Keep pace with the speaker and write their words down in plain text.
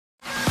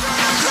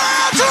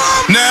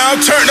Now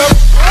turn up.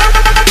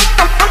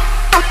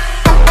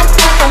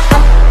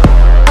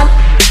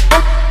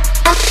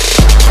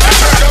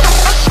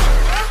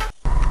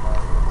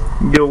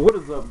 Yo, what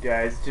is up,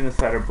 guys?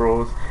 Genocider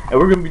Bros, and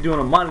we're gonna be doing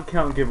a mod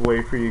account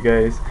giveaway for you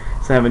guys,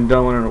 so I haven't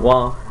done one in a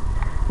while.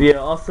 But yeah,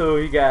 also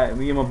you got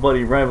me and my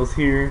buddy Rivals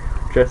here,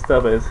 dressed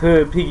up as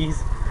Hood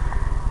Piggies.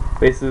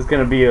 Basically, it's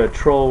gonna be a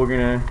troll we're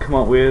gonna come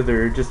up with,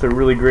 or just a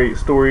really great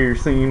story or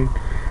scene,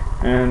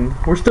 and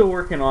we're still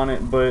working on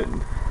it. But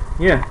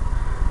yeah,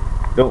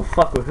 don't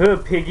fuck with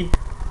Hood Piggy.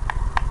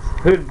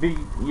 Hood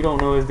Piggy, you don't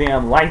know his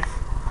damn life.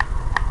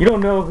 You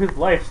don't know his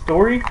life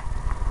story.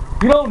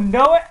 You don't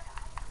know it.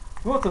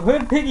 You want some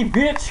Hood Piggy,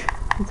 bitch? You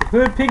want some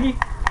Hood Piggy?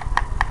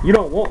 You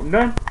don't want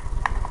none?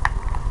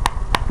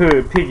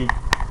 Hood Piggy.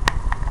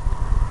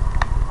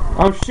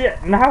 Oh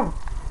shit, no!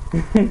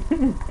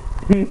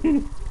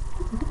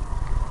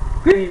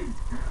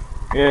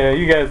 Yeah,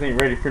 you guys ain't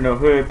ready for no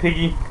Hood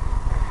Piggy.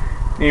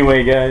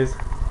 Anyway, guys,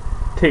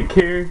 take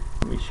care.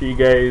 Make sure you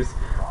guys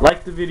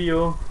like the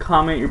video,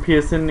 comment your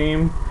PSN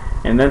name,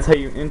 and that's how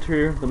you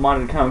enter the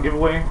modded account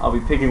giveaway. I'll be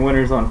picking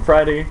winners on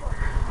Friday.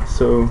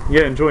 So,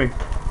 yeah, enjoy.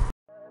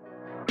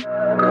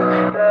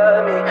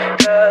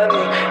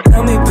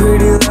 Tell me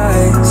pretty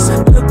lies,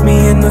 look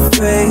me in the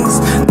face.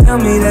 Tell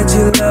me that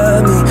you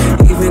love me,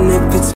 even if it's